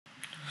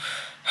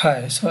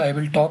Hi, so I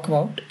will talk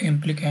about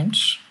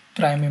implicants,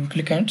 prime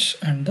implicants,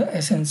 and the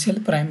essential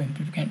prime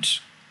implicants.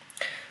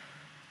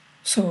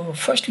 So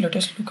first let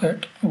us look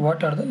at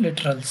what are the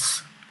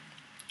literals.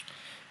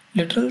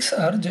 Literals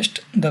are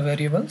just the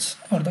variables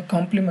or the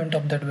complement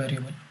of that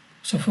variable.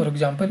 So for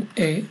example,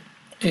 A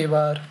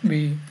bar,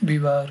 B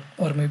bar,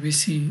 or maybe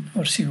C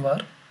or C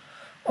bar,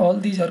 all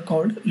these are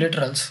called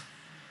literals.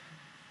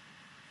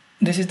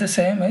 This is the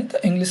same as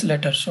the English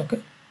letters,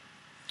 okay?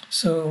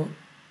 So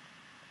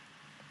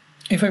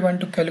if I want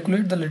to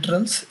calculate the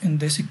literals in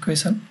this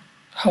equation,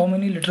 how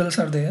many literals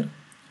are there?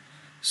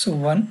 So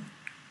 1,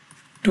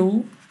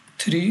 2,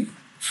 3,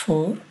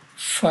 4,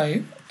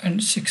 5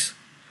 and 6.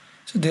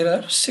 So there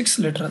are 6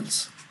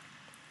 literals.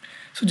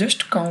 So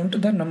just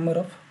count the number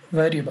of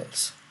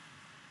variables.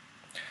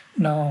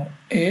 Now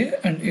A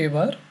and A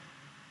bar,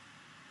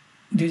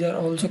 these are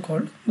also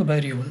called the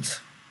variables.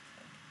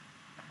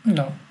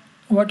 Now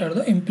what are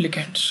the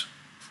implicants?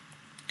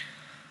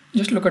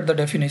 Just look at the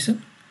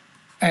definition.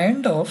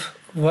 And of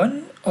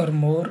one or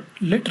more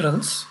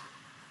literals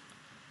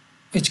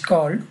is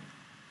called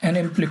an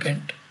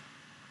implicant.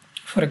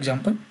 For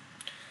example,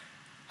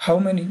 how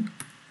many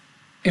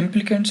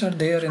implicants are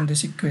there in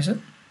this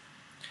equation?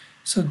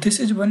 So this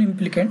is one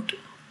implicant,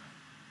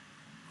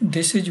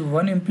 this is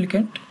one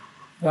implicant.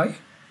 Why?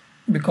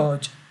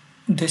 Because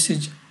this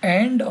is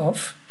AND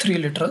of 3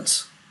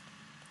 literals.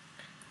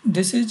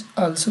 This is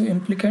also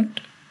implicant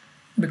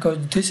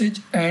because this is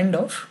AND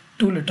of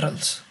 2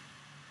 literals.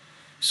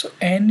 So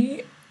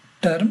any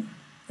term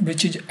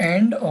which is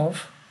AND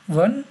of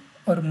one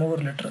or more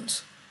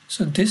literals.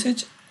 So this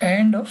is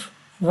AND of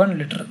one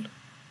literal.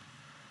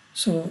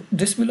 So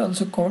this will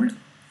also called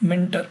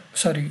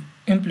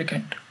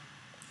implicant.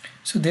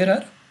 So there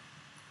are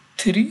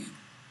 3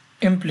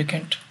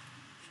 implicant.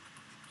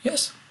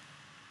 Yes.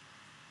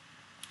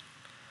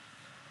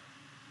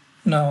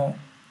 Now,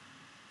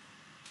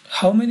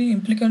 how many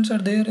implicants are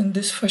there in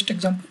this first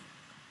example?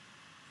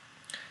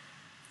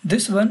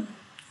 This one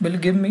will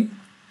give me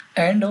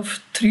AND of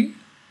 3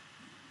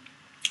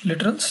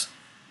 literals.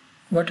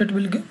 What it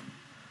will give?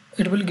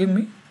 It will give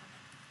me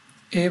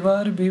A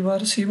bar, B bar,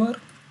 C bar.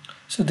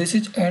 So this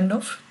is AND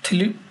of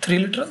 3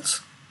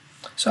 literals.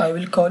 So I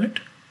will call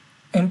it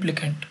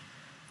implicant.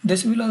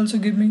 This will also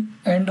give me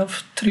AND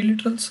of 3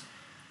 literals.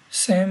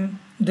 Same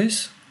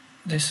this.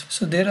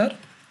 So there are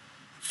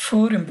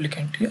 4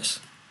 implicant. Yes.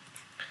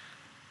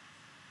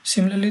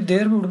 Similarly,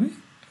 there would be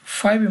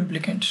 5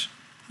 implicants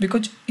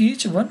because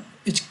each one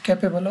is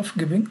capable of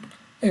giving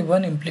a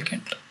one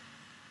implicant.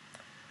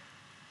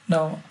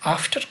 Now,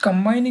 after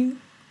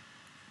combining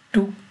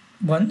two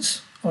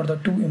ones or the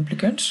two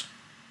implicants,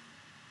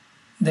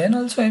 then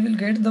also I will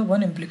get the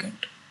one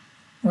implicant.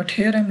 But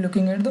here I am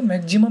looking at the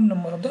maximum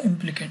number of the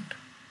implicant.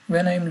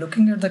 When I am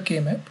looking at the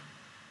K-map,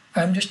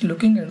 I am just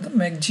looking at the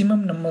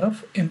maximum number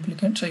of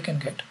implicants I can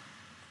get.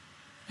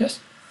 Yes,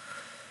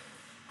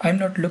 I am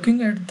not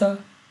looking at the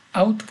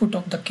output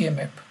of the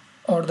K-map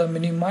or the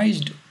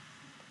minimized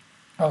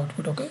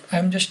output. Okay, I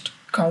am just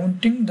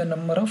counting the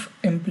number of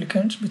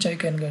implicants which I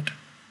can get.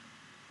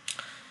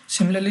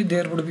 Similarly,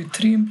 there would be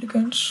 3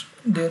 implicants,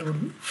 there would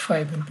be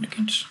 5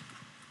 implicants.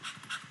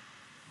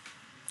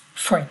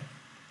 Fine.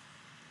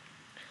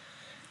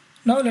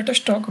 Now let us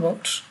talk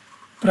about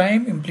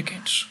prime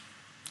implicants.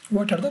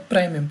 What are the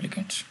prime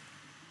implicants?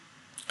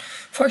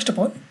 First of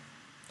all,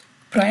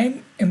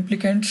 prime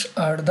implicants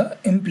are the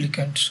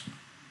implicants.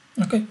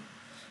 Okay,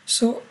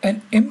 so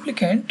an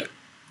implicant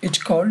is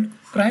called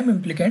prime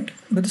implicant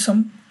with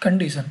some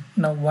condition.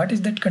 Now what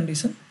is that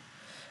condition?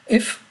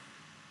 If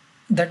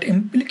that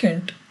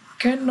implicant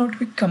cannot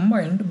be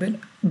combined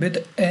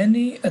with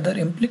any other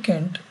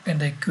implicant in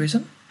the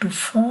equation to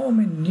form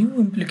a new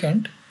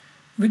implicant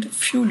with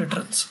few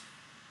literals.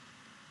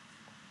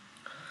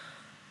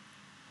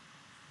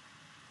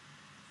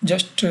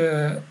 Just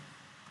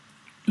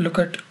look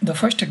at the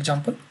first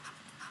example.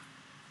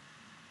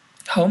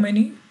 How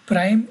many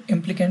prime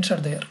implicants are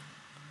there?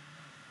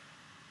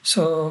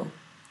 So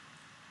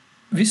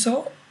we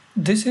saw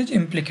this is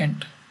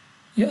implicant.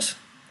 Yes.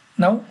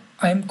 Now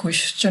I am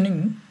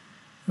questioning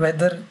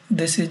whether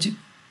this is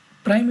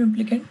prime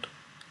implicant.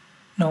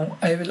 Now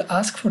I will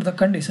ask for the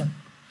condition.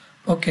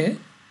 Okay,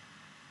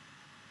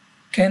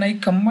 can I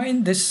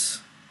combine this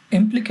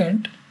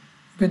implicant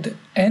with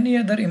any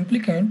other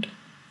implicant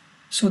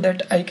so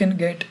that I can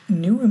get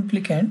new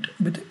implicant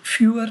with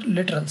fewer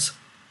literals?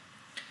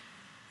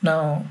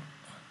 Now,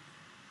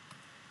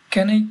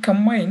 can I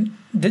combine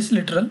this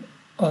literal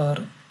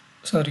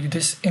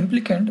this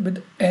implicant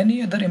with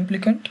any other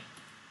implicant?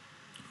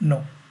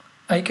 No,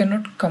 I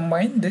cannot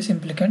combine this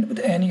implicant with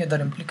any other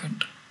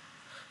implicant.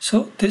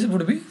 So this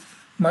would be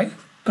my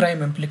prime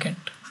implicant.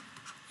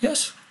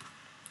 Yes.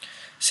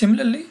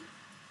 Similarly,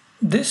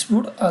 this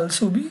would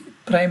also be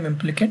prime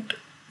implicant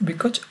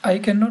because I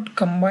cannot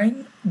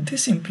combine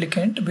this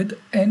implicant with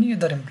any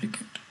other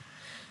implicant.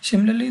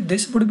 Similarly,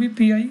 this would be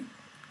PI.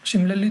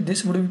 Similarly,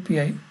 this would be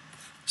PI.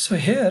 So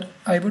here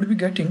I would be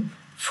getting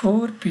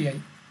 4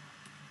 PI.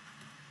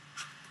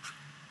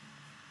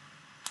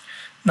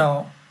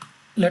 Now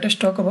let us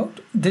talk about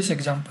this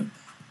example.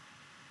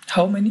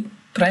 How many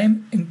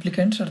prime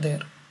implicants are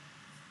there?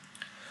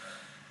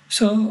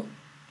 So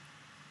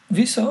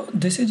we saw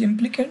this is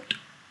implicant.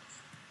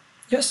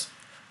 Yes.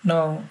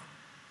 Now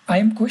I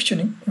am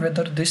questioning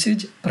whether this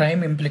is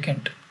prime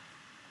implicant.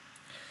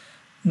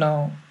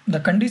 Now the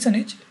condition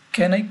is,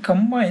 can I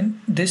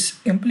combine this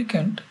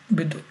implicant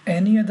with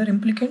any other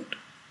implicant?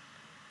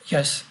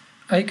 Yes,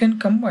 I can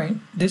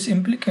combine this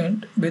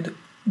implicant with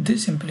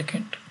this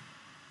implicant.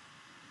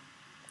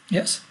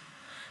 Yes.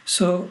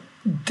 So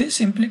this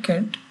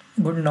implicant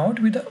would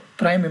not be the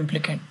prime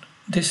implicant,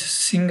 this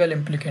single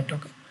implicant.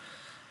 Okay.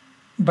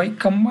 By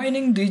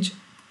combining these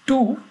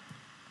two,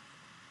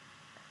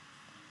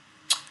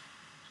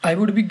 I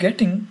would be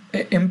getting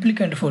an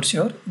implicant for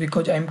sure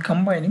because I am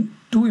combining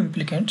two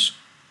implicants.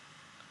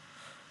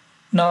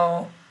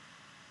 Now,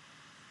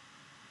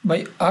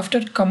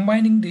 after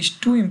combining these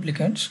two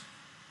implicants,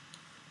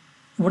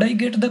 would I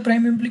get the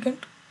prime implicant?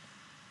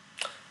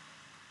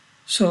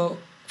 So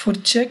for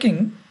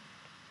checking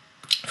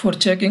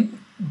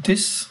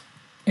this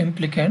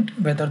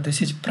implicant, whether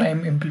this is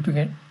prime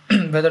implicant,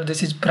 whether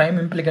this is prime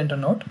implicant or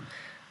not,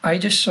 I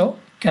just saw,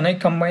 can I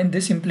combine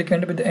this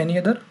implicant with any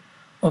other?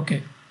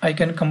 Okay, I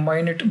can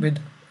combine it with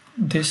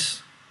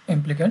this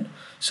implicant.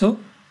 So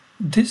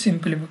this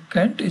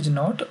implicant is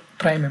not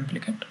prime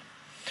implicant.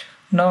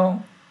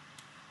 Now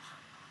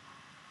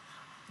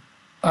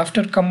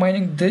after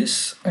combining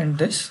this and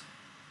this,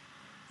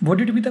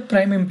 would it be the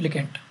prime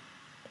implicant?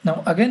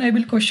 Now again I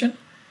will question,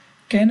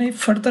 can I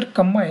further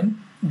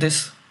combine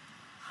this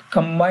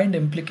combined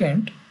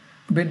implicant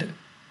with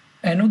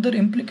another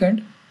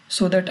implicant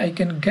so that I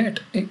can get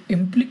an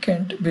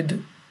implicant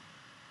with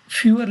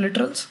fewer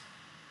literals?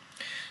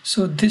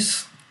 So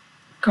this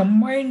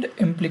combined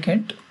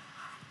implicant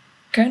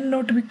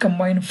cannot be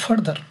combined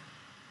further.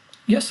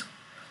 Yes.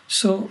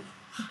 So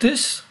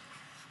this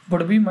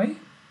would be my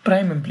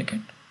prime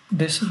implicant,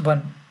 this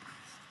one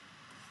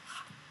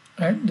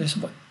and this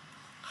one.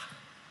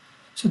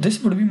 So this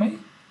would be my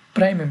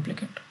prime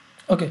implicant.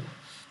 Okay,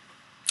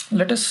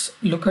 let us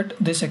look at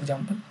this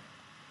example.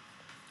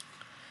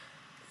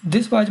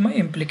 This was my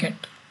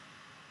implicant.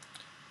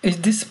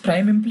 Is this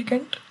prime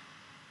implicant?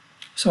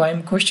 So I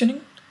am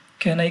questioning,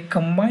 can I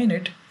combine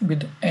it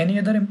with any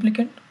other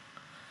implicant?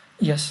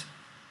 Yes,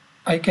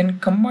 I can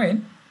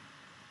combine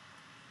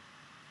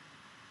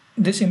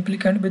this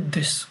implicant with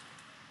this.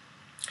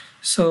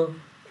 So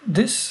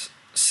this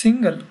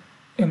single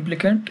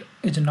implicant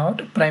is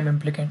not prime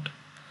implicant.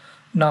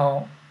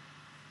 Now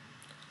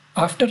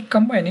after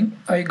combining,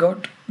 I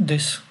got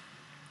this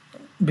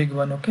big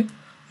one. Okay,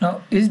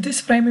 now is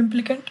this prime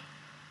implicant?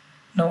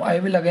 Now I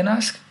will again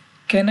ask,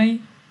 can I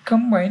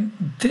combine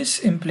this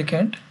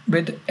implicant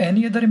with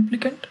any other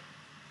implicant?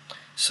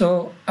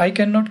 So I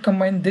cannot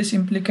combine this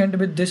implicant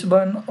with this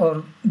one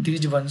or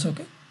these ones.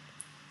 Okay,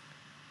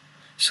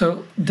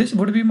 so this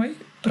would be my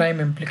prime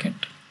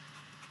implicant.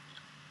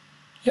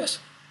 Yes.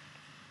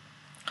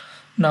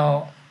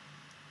 Now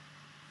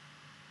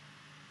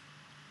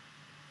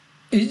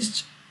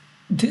is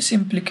this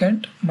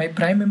implicant my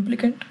prime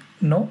implicant?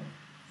 No,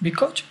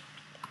 because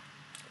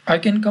I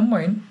can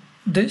combine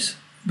this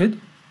with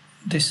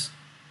this.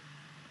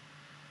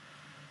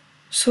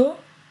 So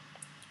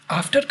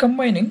after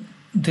combining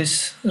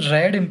this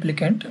red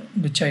implicant,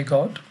 which I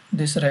got,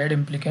 this red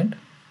implicant,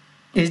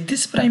 is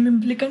this prime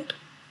implicant?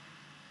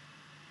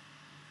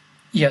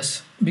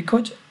 Yes,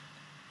 because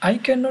I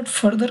cannot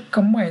further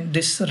combine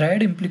this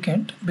red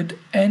implicant with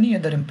any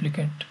other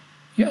implicant.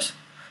 Yes,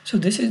 so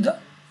this is the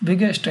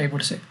biggest, I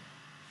would say.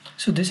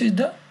 So this is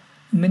the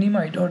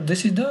minimite, or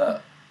this is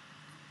the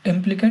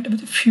implicant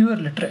with fewer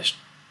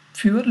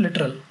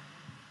literal.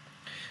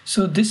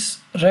 So this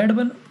red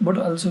one would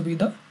also be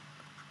the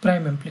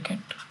prime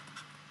implicant.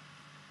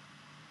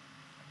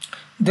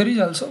 There is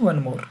also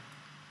one more.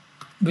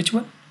 Which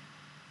one?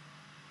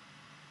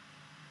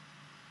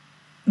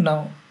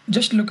 Now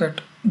just look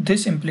at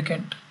this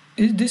implicant.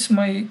 Is this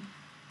my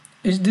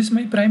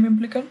prime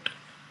implicant?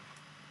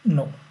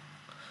 No,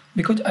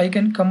 because I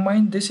can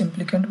combine this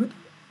implicant with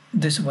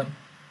this one.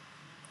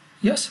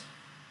 Yes.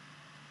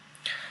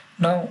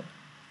 Now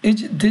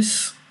is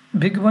this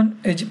big one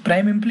is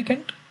prime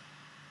implicant?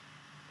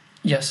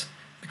 Yes,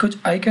 because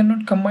I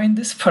cannot combine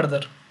this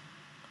further.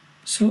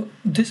 So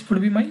this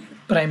would be my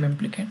prime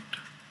implicant.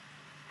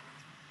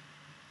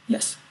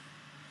 Yes.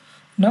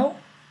 Now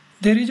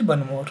there is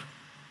one more.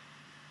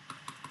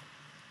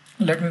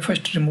 Let me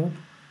first remove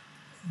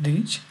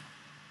these.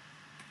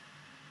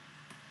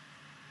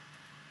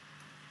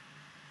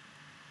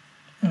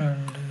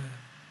 And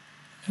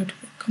let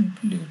me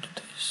complete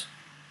this.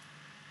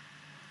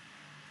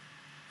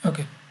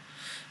 Okay.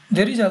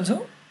 There is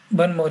also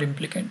one more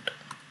implicant,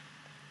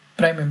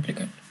 prime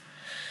implicant.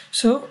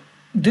 So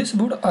this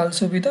would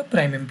also be the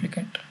prime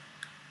implicant.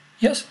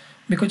 Yes,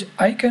 because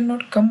I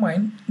cannot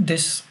combine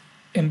this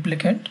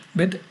implicant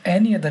with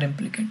any other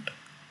implicant.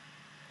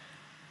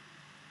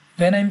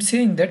 When I'm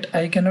saying that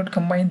I cannot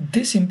combine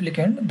this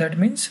implicant, that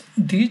means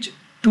these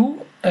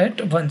two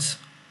at once.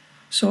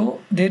 So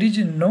there is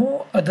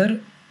no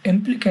other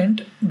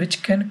implicant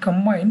which can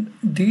combine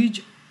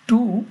these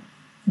two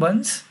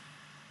ones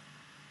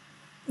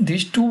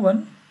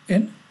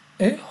in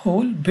a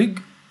whole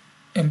big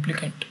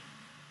implicant.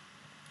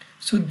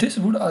 So this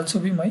would also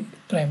be my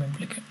prime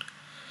implicant.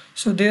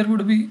 So there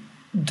would be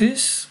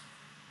this,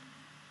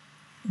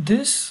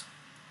 this,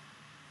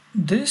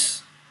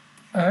 this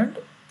and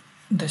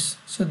this.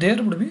 So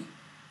there would be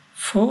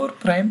 4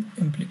 prime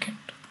implicant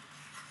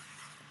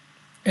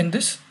in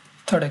this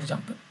third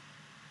example.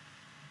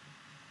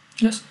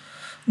 Yes.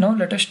 Now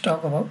let us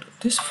talk about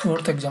this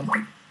fourth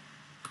example.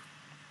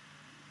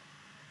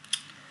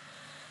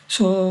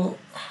 So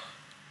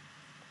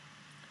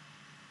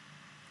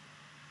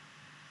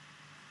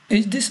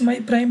is this my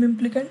prime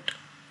implicant?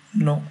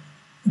 No,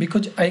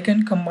 because I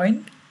can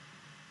combine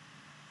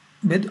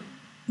with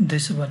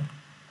this one.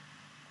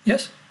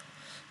 Yes.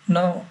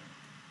 Now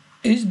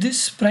is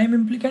this prime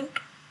implicant?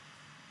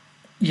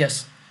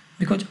 Yes,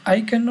 because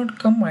I cannot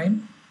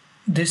combine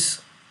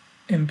this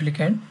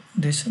implicant,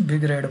 this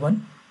big red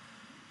one,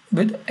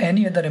 with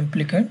any other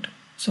implicant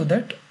so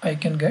that I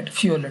can get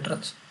fewer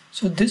literals.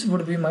 So this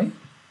would be my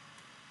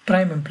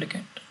prime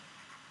implicant.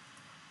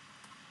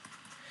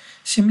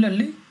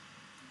 Similarly,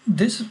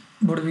 this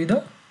would be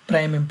the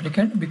prime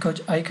implicant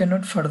because I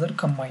cannot further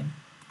combine.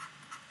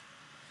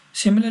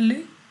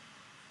 Similarly,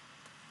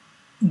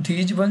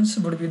 these ones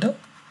would be the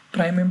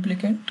prime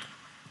implicant,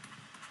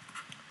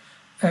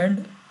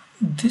 and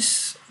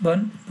this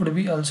one would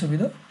be also be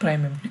the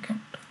prime implicant.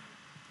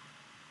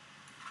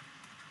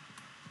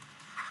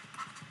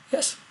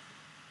 Yes.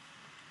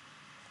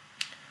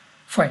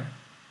 Fine.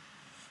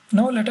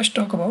 Now let us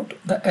talk about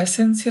the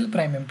essential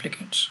prime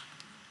implicants.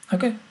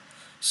 Okay.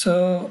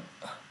 So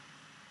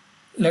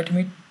let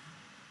me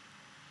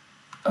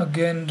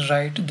again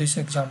write this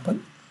example.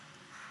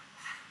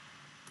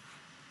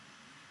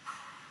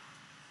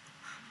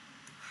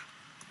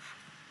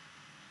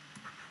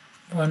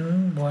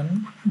 One,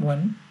 one,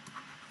 one,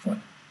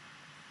 one.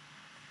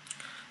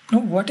 Now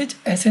what is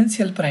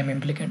essential prime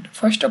implicant?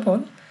 First of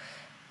all,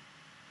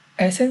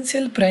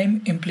 essential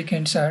prime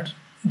implicants are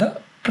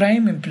the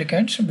prime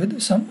implicants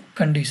with some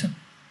condition.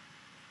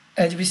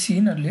 As we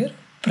seen earlier,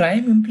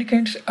 prime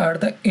implicants are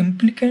the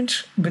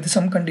implicants with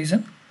some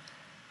condition.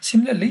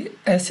 Similarly,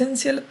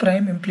 essential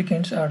prime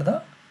implicants are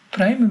the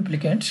prime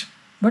implicants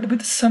but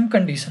with some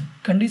condition.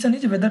 Condition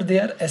is whether they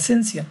are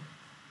essential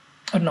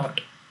or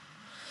not.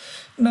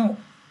 Now,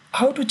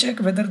 how to check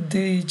whether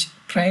these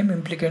prime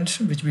implicants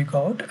which we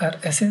got are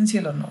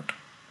essential or not?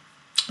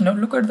 Now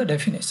look at the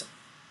definition.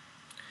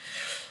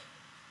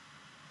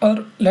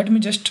 Or let me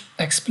just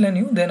explain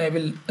you, then I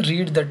will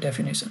read the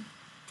definition.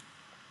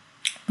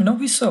 Now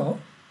we saw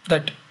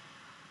that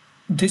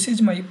this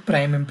is my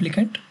prime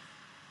implicant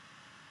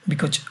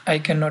because I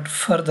cannot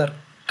further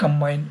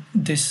combine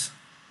this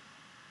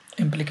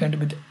implicant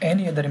with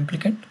any other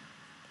implicant.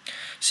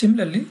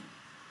 Similarly,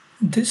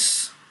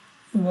 this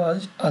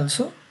was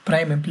also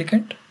prime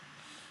implicant,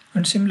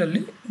 and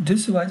similarly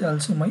this was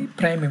also my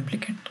prime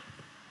implicant.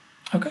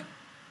 Okay,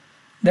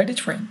 that is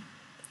fine.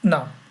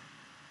 Now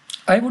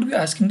I would be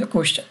asking the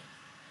question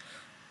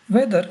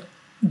whether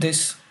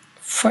this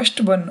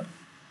first one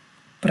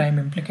prime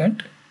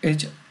implicant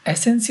is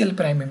essential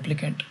prime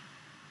implicant.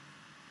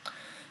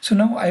 So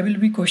now I will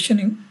be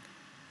questioning,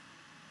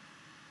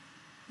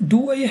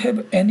 do I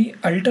have any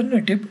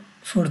alternative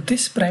for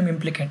this prime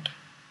implicant?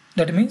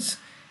 That means,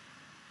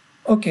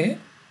 okay,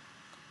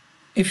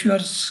 if you are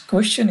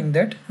questioning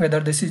that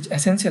whether this is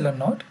essential or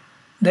not,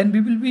 then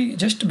we will be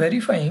just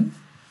verifying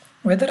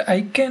whether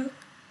I can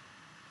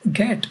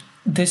get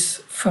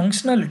this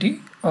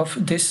functionality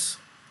of this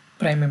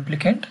prime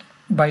implicant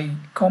by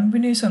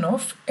combination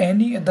of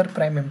any other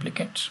prime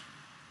implicants.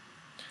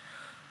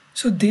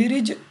 So there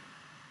is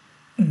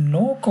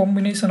no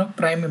combination of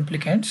prime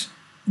implicants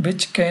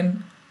which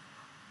can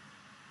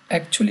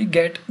actually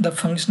get the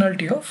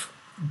functionality of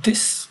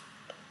this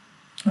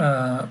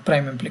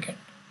prime implicant.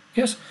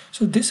 Yes,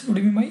 so this would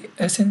be my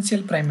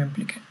essential prime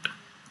implicant.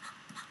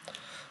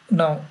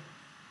 Now,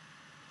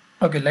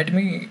 okay, let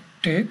me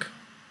take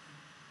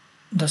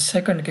the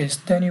second case,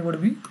 then you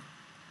would be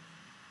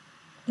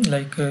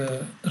like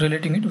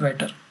relating it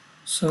better.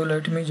 So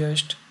let me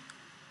just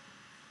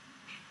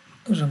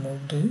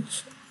remove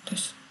this.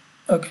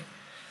 Okay,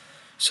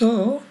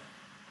 so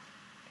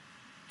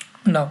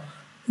now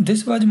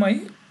this was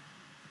my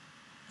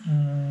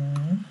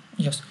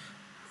yes,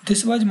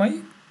 this was my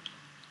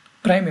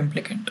prime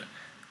implicant.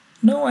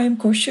 Now I am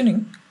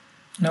questioning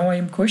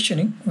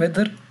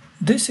whether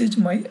this is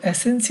my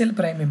essential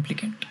prime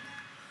implicant.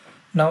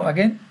 Now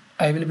again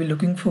I will be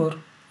looking for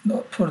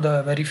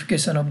the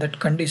verification of that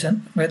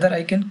condition whether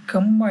I can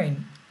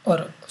combine,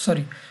 or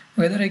sorry,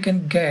 whether I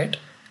can get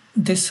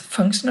this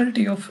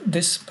functionality of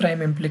this prime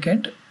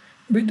implicant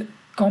with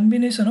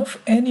combination of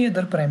any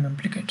other prime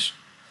implicants.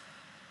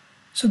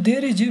 So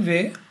there is a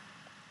way,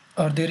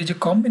 or there is a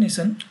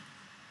combination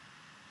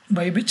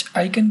by which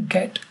I can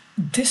get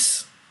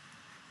this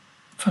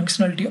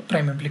functionality of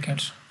prime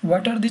implicants.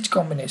 What are these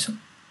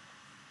combination?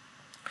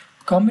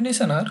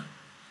 Combination are,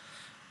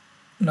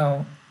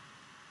 now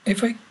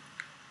if I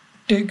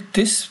take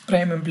this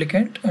prime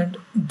implicant and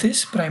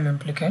this prime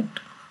implicant,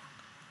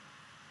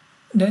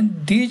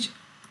 then these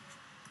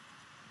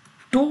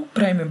two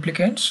prime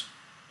implicants,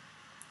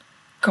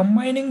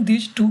 combining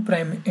these two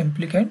prime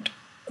implicant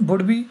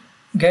would be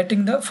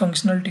getting the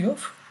functionality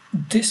of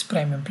this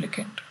prime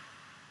implicant.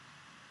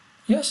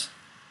 Yes.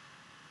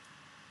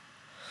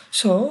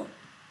 So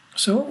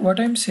what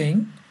I'm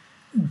saying,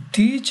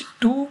 these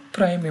two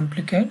prime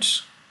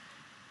implicants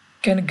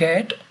can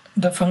get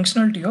the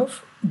functionality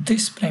of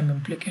this prime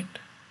implicant.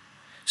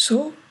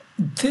 So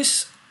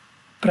this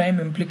prime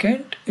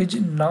implicant is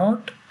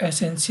not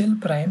essential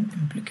prime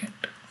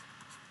implicant,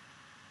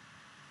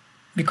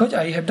 because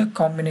I have the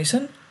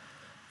combination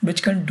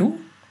which can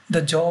do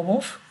the job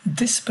of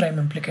this prime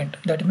implicant.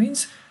 That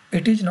means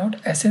it is not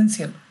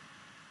essential.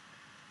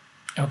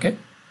 Okay,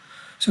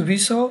 so we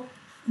saw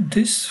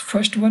this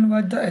first one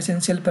was the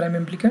essential prime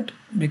implicant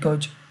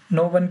because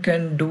no one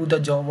can do the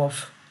job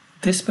of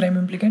this prime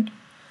implicant.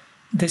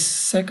 This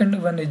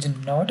second one is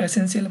not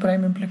essential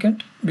prime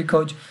implicant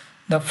because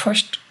the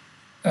first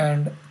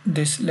and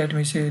this, let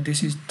me say,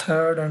 this is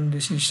third and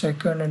this is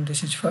second and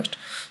this is first.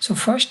 So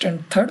first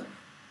and third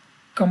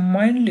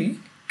combinedly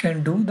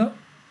can do the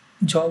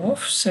job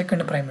of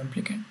second prime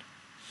implicant.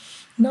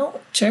 Now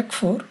check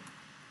for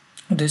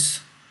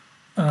this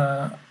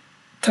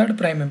third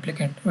prime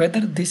implicant whether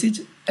this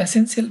is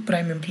essential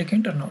prime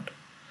implicant or not.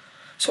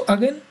 So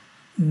again,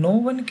 no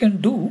one can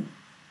do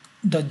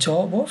the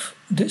job of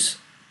this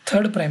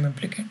third prime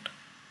implicant.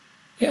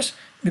 Yes,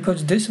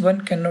 because this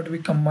one cannot be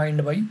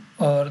combined by,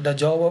 or the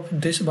job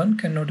of this one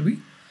cannot be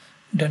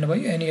done by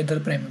any other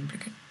prime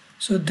implicant.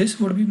 So this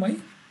would be my,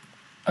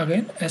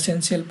 again,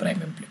 essential prime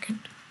implicant.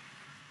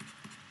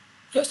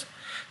 Yes,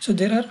 so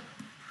there are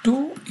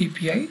two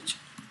EPIs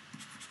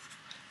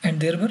and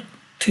there were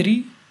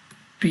three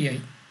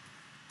PI.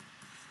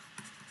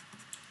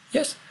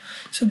 Yes,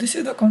 so this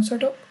is the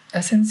concept of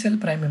essential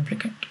prime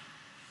implicant.